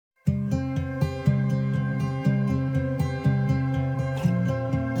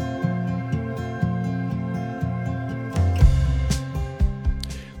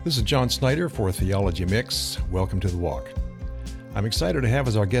This is John Snyder for Theology Mix. Welcome to The Walk. I'm excited to have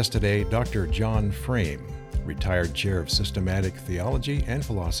as our guest today Dr. John Frame, retired chair of systematic theology and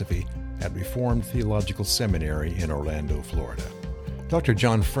philosophy at Reformed Theological Seminary in Orlando, Florida. Dr.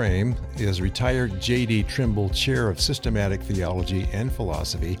 John Frame is retired J.D. Trimble Chair of Systematic Theology and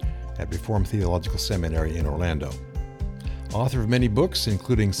Philosophy at Reformed Theological Seminary in Orlando. Author of many books,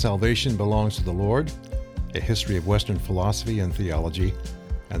 including Salvation Belongs to the Lord, A History of Western Philosophy and Theology,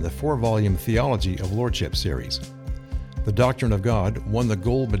 and the 4-volume Theology of Lordship series. The Doctrine of God won the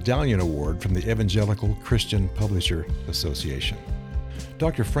Gold Medallion Award from the Evangelical Christian Publisher Association.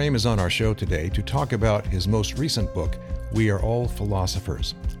 Dr. Frame is on our show today to talk about his most recent book, We Are All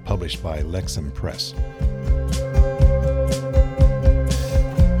Philosophers, published by Lexham Press.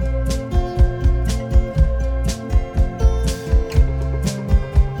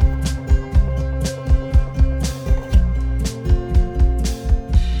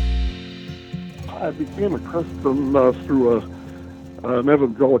 I became a Christian through an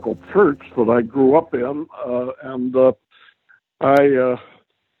evangelical church that I grew up in, and I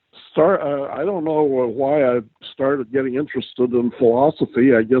don't know why I started getting interested in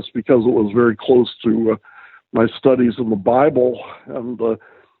philosophy. I guess because it was very close to my studies in the Bible, and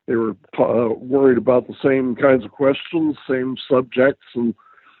they were worried about the same kinds of questions, same subjects, and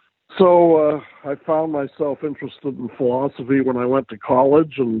so I found myself interested in philosophy when I went to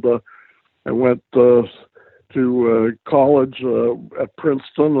college, and I went to college at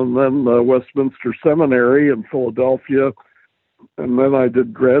Princeton and then Westminster Seminary in Philadelphia, and then I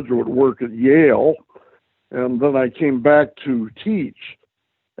did graduate work at Yale, and then I came back to teach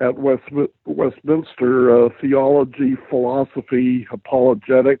at Westminster theology, philosophy,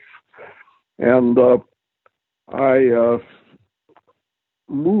 apologetics, and I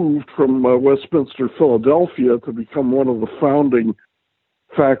moved from Westminster, Philadelphia to become one of the founding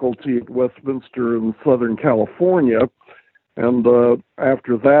faculty at Westminster in Southern California, and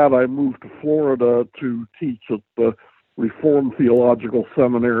after that I moved to Florida to teach at the Reformed Theological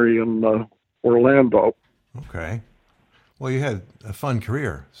Seminary in Orlando. Okay. Well, you had a fun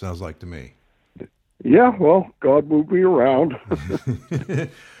career, sounds like to me. Yeah, well, God moved me around.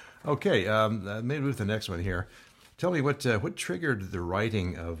 Okay, maybe with the next one here. Tell me what triggered the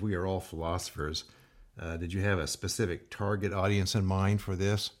writing of We Are All Philosophers. Did you have a specific target audience in mind for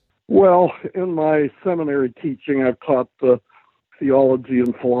this? Well, in my seminary teaching, I've taught theology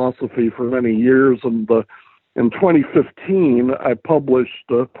and philosophy for many years, and in 2015, I published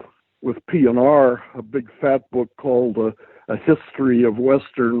with P&R a big fat book called A History of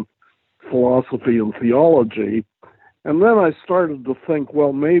Western Philosophy and Theology. And then I started to think,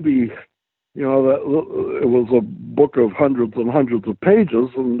 well, maybe, that it was a book of hundreds and hundreds of pages,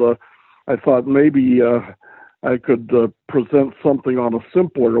 and I thought maybe I could present something on a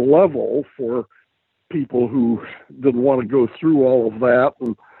simpler level for people who didn't want to go through all of that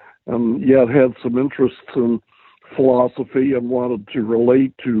and yet had some interests in philosophy and wanted to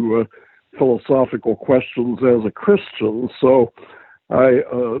relate to philosophical questions as a Christian. So I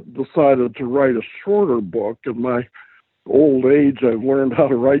decided to write a shorter book. In my old age, I've learned how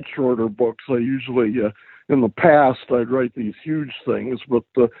to write shorter books. I usually, in the past, I'd write these huge things, but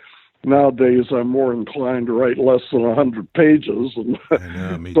nowadays, I'm more inclined to write less than 100 pages, and I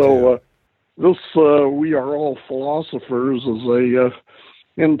know, me too. This "We Are All Philosophers" is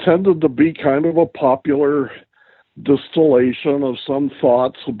intended to be kind of a popular distillation of some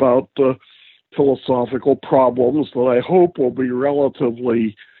thoughts about philosophical problems that I hope will be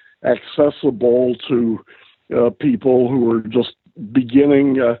relatively accessible to people who are just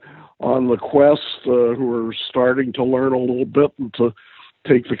beginning on the quest, who are starting to learn a little bit and to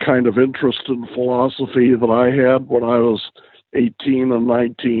take the kind of interest in philosophy that I had when I was 18 and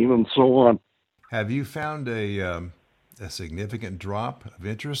 19 and so on. Have you found a significant drop of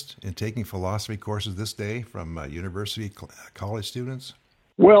interest in taking philosophy courses this day from university college students?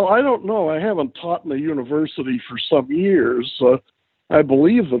 Well, I don't know. I haven't taught in a university for some years. I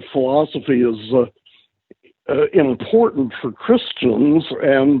believe that philosophy is important for Christians,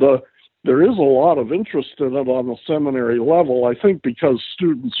 and there is a lot of interest in it on the seminary level, I think because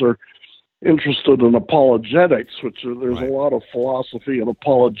students are interested in apologetics, there's Right. a lot of philosophy and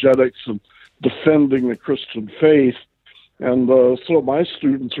apologetics and defending the Christian faith. And so my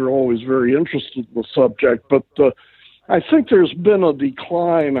students are always very interested in the subject. But I think there's been a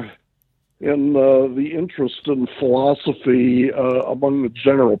decline in the interest in philosophy among the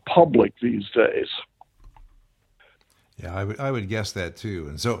general public these days. Yeah, I would guess that too,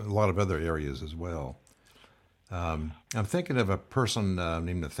 and so a lot of other areas as well. I'm thinking of a person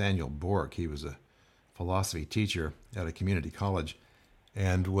named Nathaniel Bork. He was a philosophy teacher at a community college,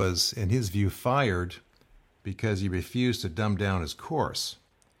 and was, in his view, fired because he refused to dumb down his course.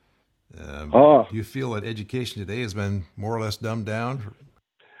 Do you feel that education today has been more or less dumbed down?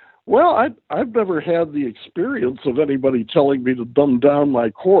 Well, I've never had the experience of anybody telling me to dumb down my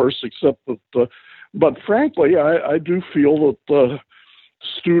course, except that, but frankly, I do feel that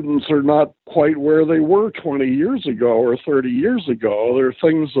students are not quite where they were 20 years ago or 30 years ago. There are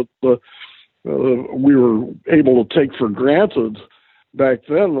things that we were able to take for granted back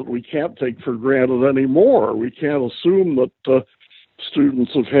then that we can't take for granted anymore. We can't assume that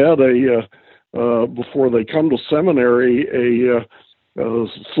students have had before they come to seminary, a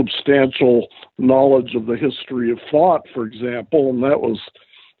substantial knowledge of the history of thought, for example, and that was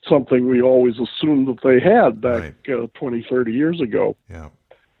something we always assumed that they had back 20, 30 years ago. Yeah.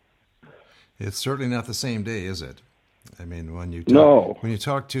 It's certainly not the same day, is it? I mean, when you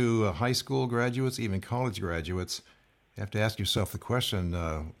talk to high school graduates, even college graduates, you have to ask yourself the question,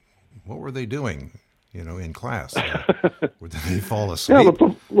 what were they doing, in class? Did they fall asleep? Yeah,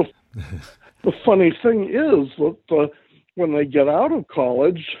 but the funny thing is that when they get out of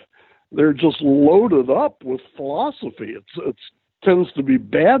college, they're just loaded up with philosophy. It tends to be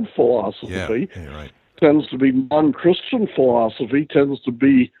bad philosophy. Yeah, right. Tends to be non-Christian philosophy. Tends to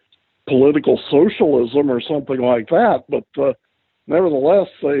be political socialism or something like that. But nevertheless,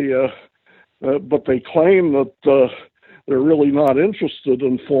 they claim that they're really not interested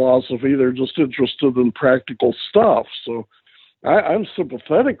in philosophy. They're just interested in practical stuff. So I'm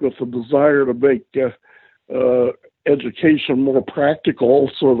sympathetic with the desire to make education more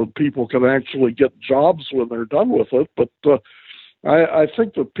practical so that people can actually get jobs when they're done with it. But I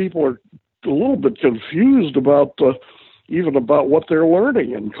think that people are a little bit confused about even about what they're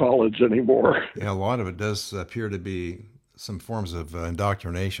learning in college anymore. Yeah, a lot of it does appear to be some forms of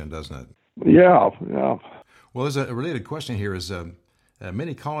indoctrination, doesn't it? Yeah. Well, there's a related question here is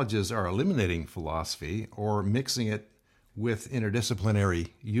many colleges are eliminating philosophy or mixing it with interdisciplinary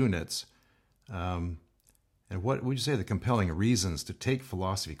units. And what would you say are the compelling reasons to take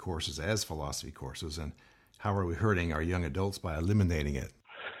philosophy courses as philosophy courses, and how are we hurting our young adults by eliminating it?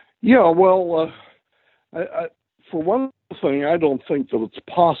 Yeah, well, for one thing, I don't think that it's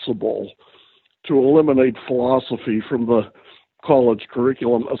possible to eliminate philosophy from the college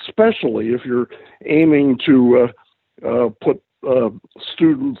curriculum, especially if you're aiming to put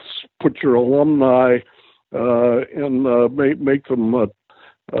your alumni and make them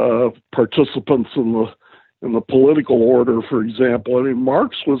participants in the political order, for example. I mean,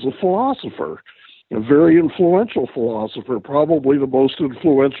 Marx was a philosopher, a very influential philosopher, probably the most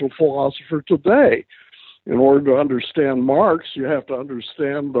influential philosopher today. In order to understand Marx, you have to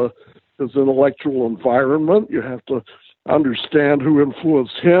understand his intellectual environment. You have to understand who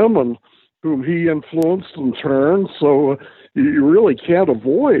influenced him and whom he influenced in turn. So you really can't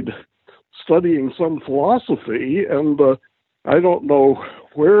avoid studying some philosophy. And I don't know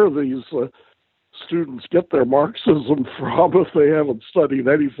where these students get their Marxism from if they haven't studied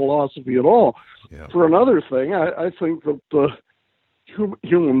any philosophy at all. Yeah. For another thing, I think that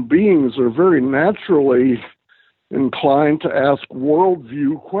human beings are very naturally inclined to ask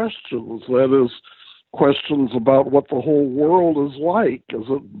worldview questions. That is, questions about what the whole world is like. Is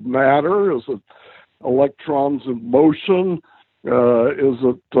it matter? Is it electrons in motion? Is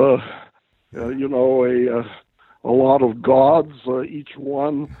it, a lot of gods, each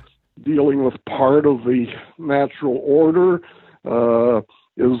one dealing with part of the natural order?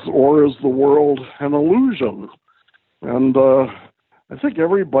 Is the world an illusion? And I think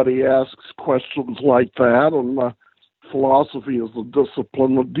everybody asks questions like that, and philosophy is the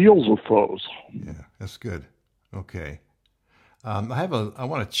discipline that deals with those. Yeah, that's good. Okay. I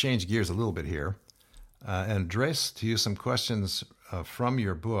want to change gears a little bit here and address to you some questions from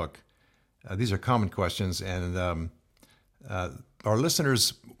your book. These are common questions, and our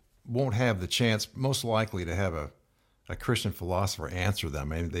listeners won't have the chance, most likely, to have a Christian philosopher answer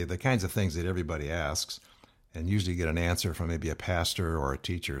them. I mean, the kinds of things that everybody asks, and usually get an answer from maybe a pastor or a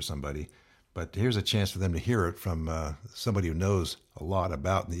teacher or somebody. But here's a chance for them to hear it from somebody who knows a lot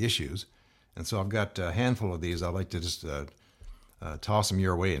about the issues. And so I've got a handful of these. I'd like to just toss them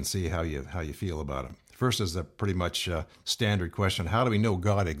your way and see how you feel about them. First is the pretty much standard question: how do we know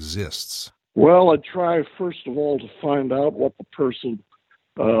God exists? Well, I try first of all to find out what the person,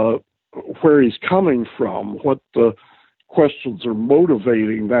 where he's coming from, what the questions are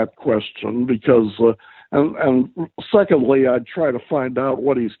motivating that question, because. And secondly, I'd try to find out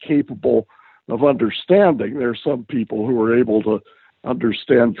what he's capable of understanding. There are some people who are able to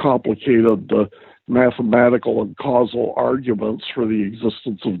understand complicated mathematical and causal arguments for the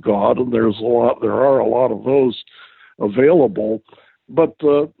existence of God, and there are a lot of those available. But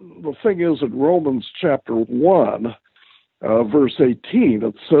the thing is, in Romans chapter 1, verse 18,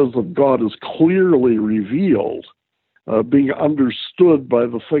 it says that God is clearly revealed, being understood by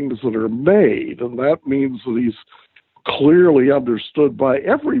the things that are made. And that means that he's clearly understood by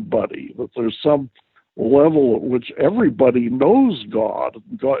everybody, that there's some level at which everybody knows God.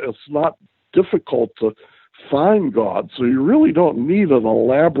 It's not difficult to find God, so you really don't need an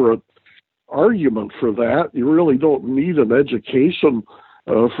elaborate argument for that. You really don't need an education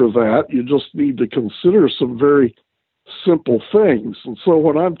for that. You just need to consider some very simple things. And so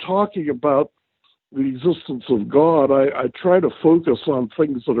when I'm talking about the existence of God, I try to focus on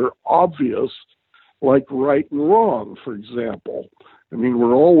things that are obvious, like right and wrong, for example. I mean,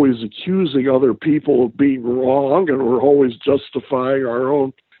 we're always accusing other people of being wrong, and we're always justifying our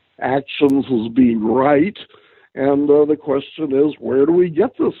own actions as being right. And the question is, where do we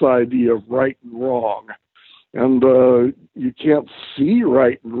get this idea of right and wrong? And you can't see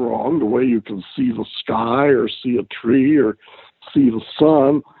right and wrong the way you can see the sky or see a tree or see the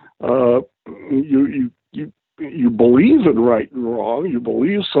sun. You believe in right and wrong. You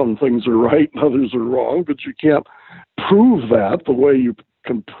believe some things are right and others are wrong, but you can't prove that the way you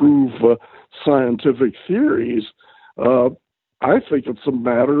can prove scientific theories. I think it's a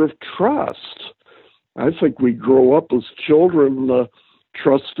matter of trust. I think we grow up as children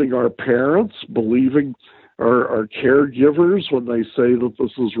trusting our parents, believing our caregivers when they say that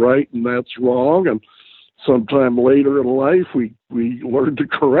this is right and that's wrong, and sometime later in life we learn to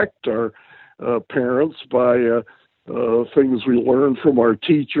correct our parents by things we learn from our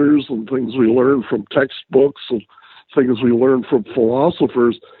teachers and things we learn from textbooks and things we learn from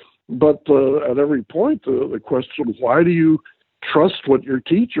philosophers. But at every point, the question, why do you trust what your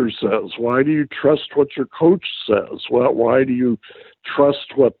teacher says? Why do you trust what your coach says? Why do you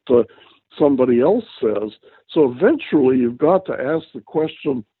trust what somebody else says? So eventually you've got to ask the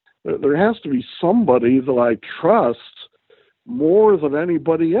question, there has to be somebody that I trust more than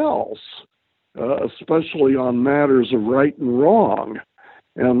anybody else, especially on matters of right and wrong.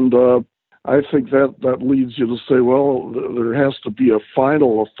 And I think that leads you to say, well, there has to be a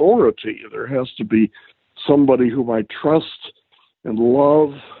final authority. There has to be somebody whom I trust and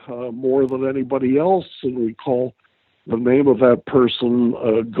love more than anybody else, and we call the name of that person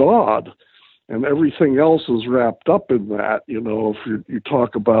God. And everything else is wrapped up in that. You know, if you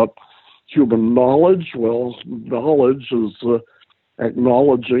talk about human knowledge, well, knowledge is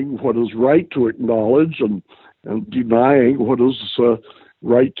acknowledging what is right to acknowledge and denying what is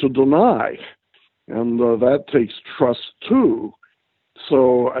right to deny. And that takes trust too.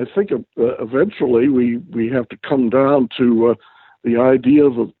 So I think eventually we have to come down to the idea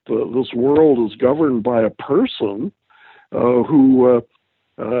that this world is governed by a person who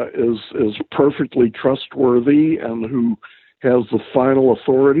is perfectly trustworthy and who has the final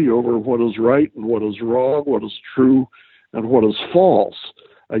authority over what is right and what is wrong, what is true and what is false.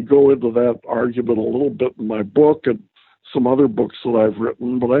 I go into that argument a little bit in my book and some other books that I've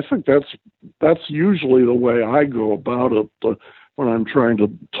written, but I think that's usually the way I go about it when I'm trying to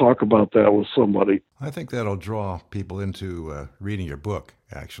talk about that with somebody. I think that'll draw people into reading your book,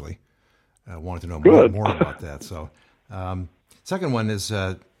 actually. I wanted to know more about that. So, second one is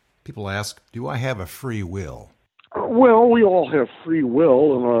people ask, do I have a free will? Well, we all have free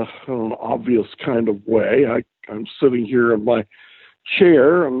will in an obvious kind of way. I'm sitting here in my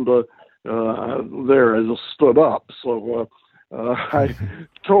chair, and there I just stood up. So I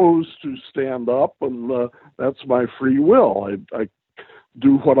chose to stand up, and that's my free will. I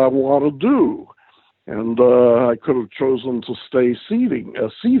do what I want to do. And I could have chosen to stay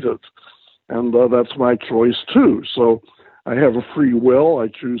seated, and that's my choice too. So I have a free will. I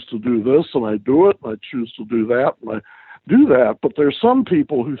choose to do this, and I do it. And I choose to do that, and I do that. But there's some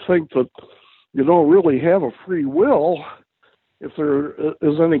people who think that you don't really have a free will if there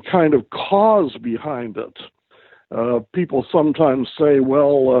is any kind of cause behind it. People sometimes say,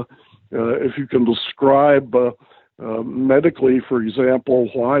 well, if you can describe medically, for example,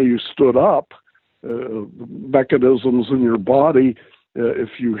 why you stood up, mechanisms in your body,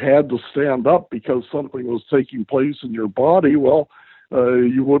 if you had to stand up because something was taking place in your body, well,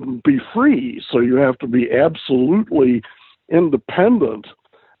 you wouldn't be free. So you have to be absolutely independent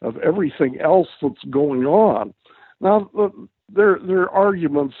of everything else that's going on. Now, there are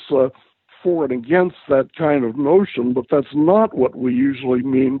arguments for and against that kind of notion, but that's not what we usually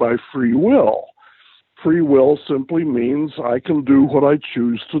mean by free will. Free will simply means I can do what I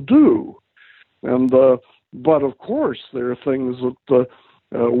choose to do. And but of course, there are things that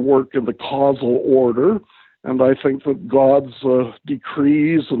work in the causal order, and I think that God's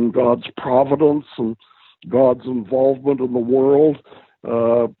decrees and God's providence and God's involvement in the world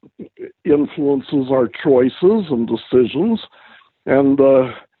influences our choices and decisions, and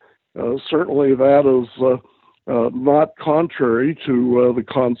certainly that is not contrary to the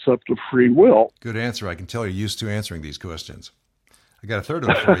concept of free will. Good answer. I can tell you're used to answering these questions. I got a third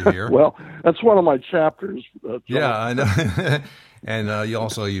one for you here. Well, that's one of my chapters. Yeah, I know. And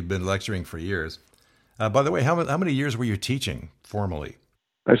you've been lecturing for years. By the way, how many years were you teaching formally?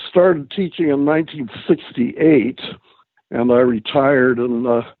 I started teaching in 1968, and I retired in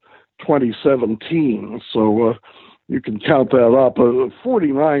 2017. So you can count that up.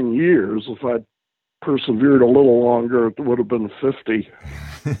 49 years. If I'd persevered a little longer, it would have been 50.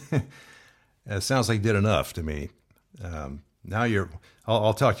 It sounds like you did enough to me. Now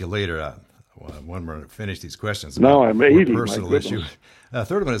I'll talk to you later when we're finished these questions. Now I'm 80. Personal issue.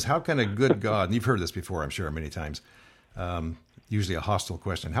 Third one is, how can a good God, and you've heard this before, I'm sure, many times, usually a hostile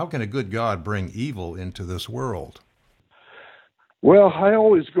question, how can a good God bring evil into this world? Well, I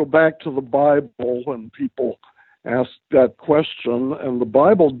always go back to the Bible when people ask that question, and the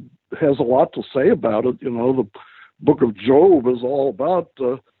Bible has a lot to say about it. The book of Job is all about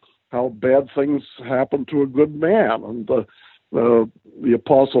how bad things happen to a good man. And the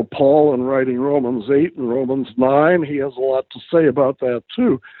Apostle Paul, in writing Romans 8 and Romans 9, he has a lot to say about that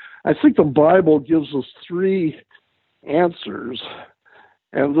too. I think the Bible gives us three answers,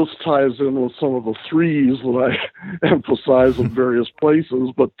 and this ties in with some of the threes that I emphasize in various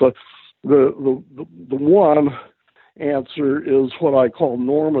places. But the one answer is what I call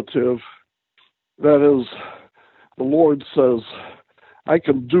normative. That is, the Lord says, I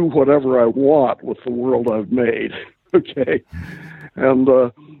can do whatever I want with the world I've made. Okay, and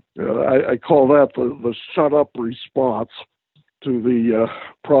I call that the shut up response to the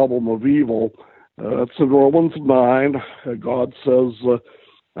problem of evil. It's in Romans 9. God says,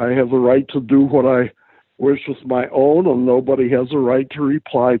 I have the right to do what I wish with my own, and nobody has a right to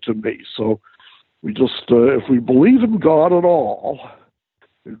reply to me. So we just, if we believe in God at all,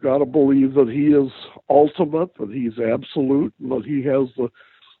 we've got to believe that He is ultimate, that He's absolute, and that He has the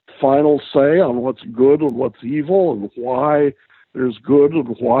final say on what's good and what's evil, and why there's good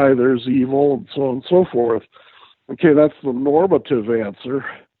and why there's evil, and so on and so forth. Okay, that's the normative answer.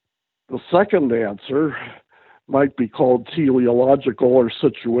 The second answer might be called teleological or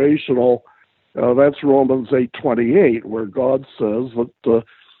situational. That's Romans 8:28, where God says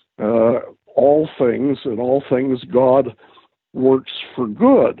that all things, in all things, God works for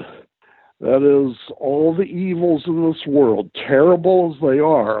good. That is, all the evils in this world, terrible as they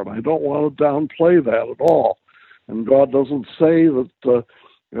are, and I don't want to downplay that at all. And God doesn't say that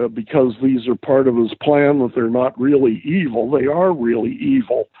because these are part of His plan that they're not really evil. They are really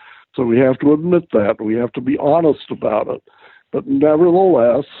evil. So we have to admit that. We have to be honest about it. But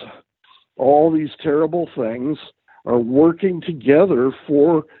nevertheless, all these terrible things are working together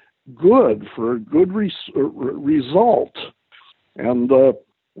for good, for a good result. And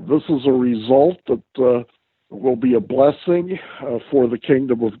this is a result that will be a blessing for the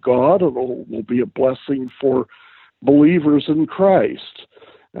kingdom of God, and will be a blessing for believers in Christ.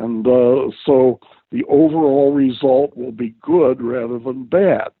 And so the overall result will be good rather than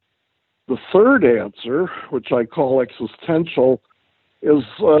bad. The third answer, which I call existential, is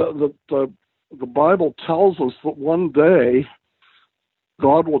that the Bible tells us that one day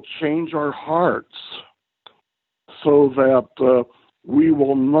God will change our hearts so that we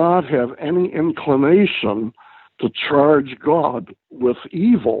will not have any inclination to charge God with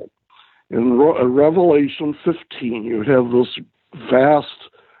evil. In Revelation 15, you have this vast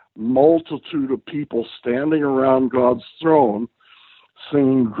multitude of people standing around God's throne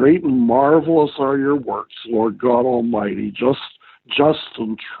singing, "Great and marvelous are your works, Lord God Almighty. Just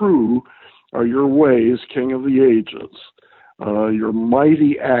and true are your ways, King of the ages. Your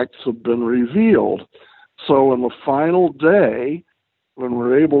mighty acts have been revealed." So in the final day, when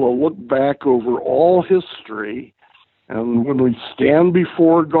we're able to look back over all history, and when we stand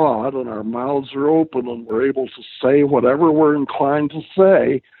before God and our mouths are open and we're able to say whatever we're inclined to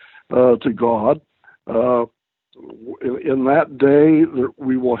say to God, in that day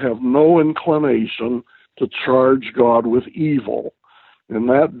we will have no inclination to charge God with evil. In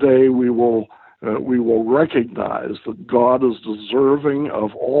that day we will recognize that God is deserving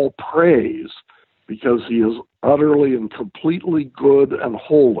of all praise because He is utterly and completely good and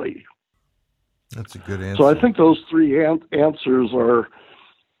holy. That's a good answer. So I think those three answers are,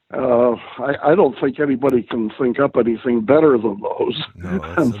 I don't think anybody can think up anything better than those.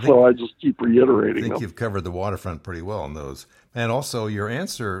 No, I just keep reiterating them. I think you've covered the waterfront pretty well on those. And also your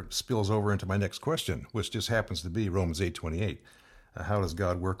answer spills over into my next question, which just happens to be Romans 8:28. How does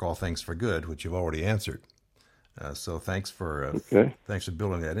God work all things for good, which you've already answered. So thanks for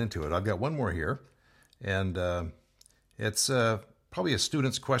building that into it. I've got one more here, and it's probably a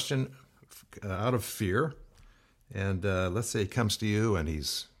student's question out of fear. And let's say he comes to you and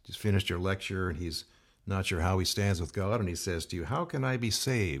he's just finished your lecture and he's not sure how he stands with God, and he says to you, "How can I be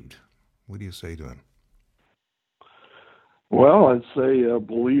saved?" What do you say to him? Well, I'd say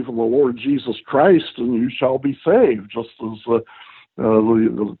believe in the Lord Jesus Christ and you shall be saved, just as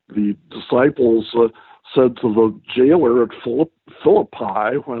the disciples said to the jailer at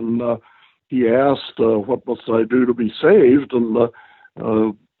Philippi when he asked, "What must I do to be saved?" And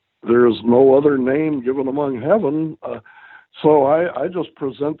there is no other name given among heaven. So I just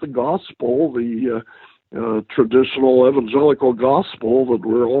present the gospel, the traditional evangelical gospel, that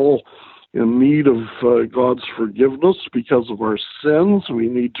we're all in need of God's forgiveness because of our sins. We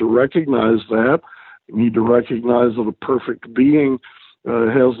need to recognize that. We need to recognize that a perfect being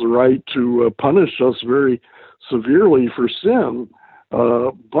has the right to punish us very severely for sin,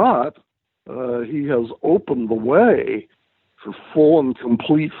 but he has opened the way for full and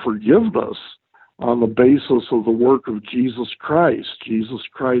complete forgiveness on the basis of the work of Jesus Christ. Jesus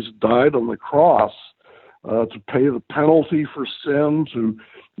Christ died on the cross to pay the penalty for sin, to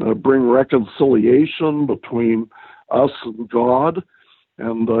bring reconciliation between us and God,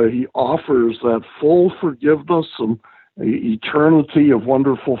 and he offers that full forgiveness and eternity of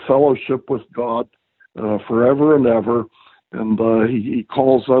wonderful fellowship with God forever and ever. And he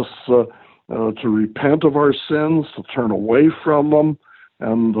calls us to repent of our sins, to turn away from them,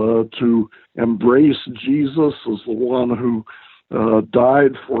 and to embrace Jesus as the one who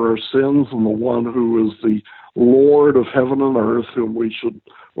died for our sins and the one who is the Lord of heaven and earth, whom we should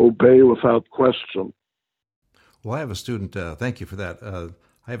obey without question. Well, I have a student, thank you for that.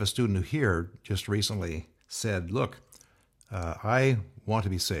 I have a student who here just recently said, "Look, I want to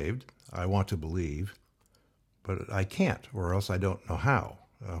be saved, I want to believe, but I can't, or else I don't know how.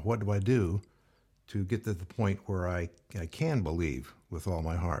 What do I do to get to the point where I can believe with all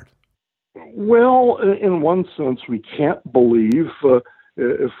my heart?" Well, in one sense, we can't believe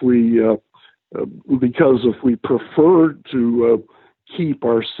because if we prefer to keep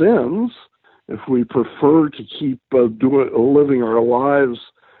our sins, if we prefer to keep living our lives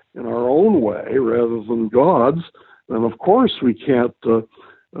in our own way rather than God's, then of course we can't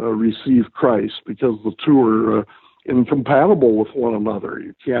receive Christ, because the two are incompatible with one another.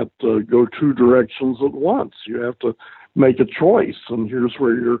 You can't go two directions at once. You have to make a choice, and here's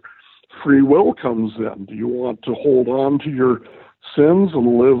where your free will comes in. Do you want to hold on to your sins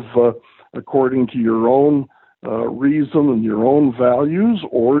and live according to your own reason and your own values,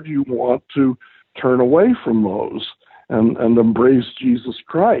 or do you want to turn away from those and embrace Jesus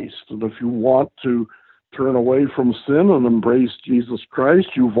Christ? And if you want to turn away from sin and embrace Jesus Christ,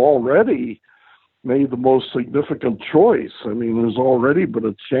 you've already made the most significant choice. I mean, there's already been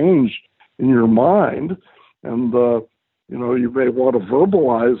a change in your mind, and you may want to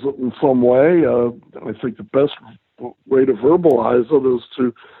verbalize it in some way. I think the best way to verbalize it is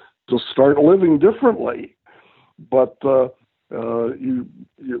to start living differently. But you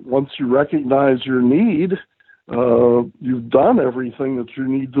once you recognize your need, you've done everything that you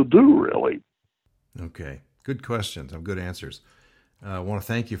need to do, really. Okay, good questions. Good answers. I want to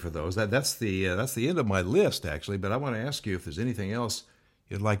thank you for those. That's the end of my list, actually. But I want to ask you if there's anything else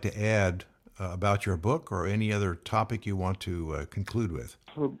you'd like to add about your book, or any other topic you want to conclude with.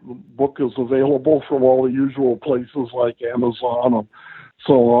 The book is available from all the usual places like Amazon and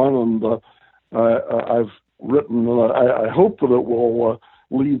so on. And I've written. I hope that it will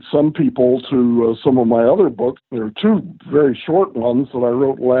lead some people to some of my other books. There are two very short ones that I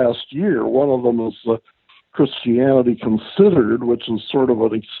wrote last year. One of them is Christianity Considered, which is sort of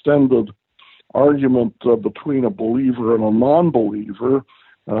an extended argument between a believer and a non-believer.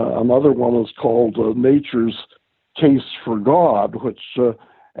 Another one is called Nature's Case for God, which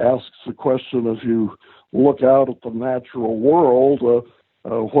asks the question, if you look out at the natural world,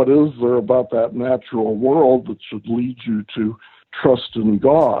 what is there about that natural world that should lead you to trust in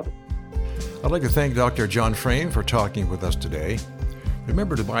God? I'd like to thank Dr. John Frame for talking with us today.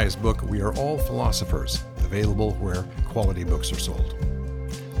 Remember to buy his book, We Are All Philosophers, available where quality books are sold.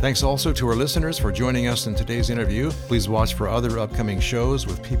 Thanks also to our listeners for joining us in today's interview. Please watch for other upcoming shows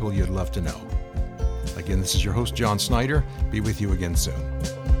with people you'd love to know. Again, this is your host, John Snyder. Be with you again soon.